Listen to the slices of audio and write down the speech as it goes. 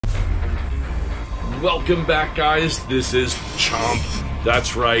Welcome back, guys. This is Chomp.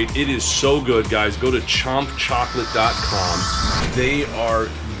 That's right. It is so good, guys. Go to chompchocolate.com. They are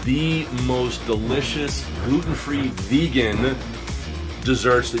the most delicious gluten-free vegan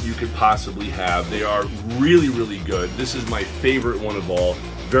desserts that you could possibly have. They are really, really good. This is my favorite one of all.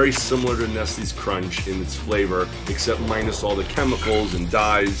 Very similar to Nestle's Crunch in its flavor, except minus all the chemicals and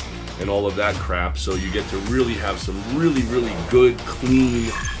dyes and all of that crap. So you get to really have some really, really good,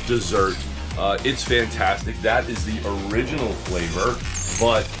 clean dessert. It's fantastic. That is the original flavor,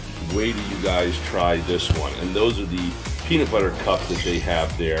 but wait till you guys try this one. And those are the peanut butter cups that they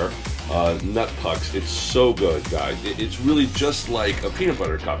have there. Nut pucks. It's so good, guys. It's really just like a peanut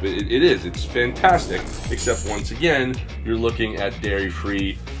butter cup. It is. It's fantastic, except once again, you're looking at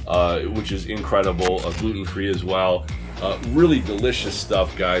dairy-free, which is incredible, gluten-free as well. Really delicious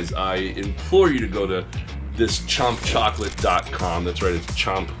stuff, guys. I implore you to go to this chompchocolate.com. That's right, it's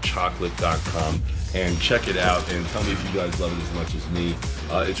chompchocolate.com, and check it out and tell me if you guys love it as much as me.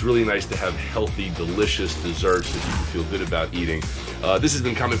 It's really nice to have healthy, delicious desserts that you can feel good about eating. This has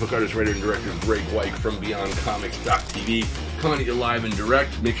been comic book artist, writer, and director Greg White from BeyondComics.tv, coming at you live and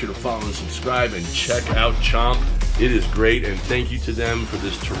direct. Make sure to follow and subscribe and check out Chomp. It is great, and thank you to them for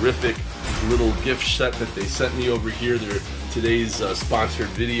this terrific little gift set that they sent me over here. They're today's sponsored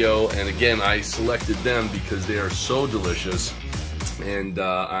video, and again, I selected them because they are so delicious, and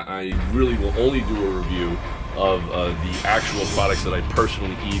I really will only do a review of the actual products that I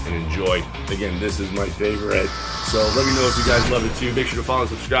personally eat and enjoy. Again, this is my favorite, so let me know if you guys love it too. Make sure to follow and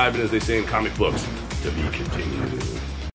subscribe, and as they say in comic books, to be continued.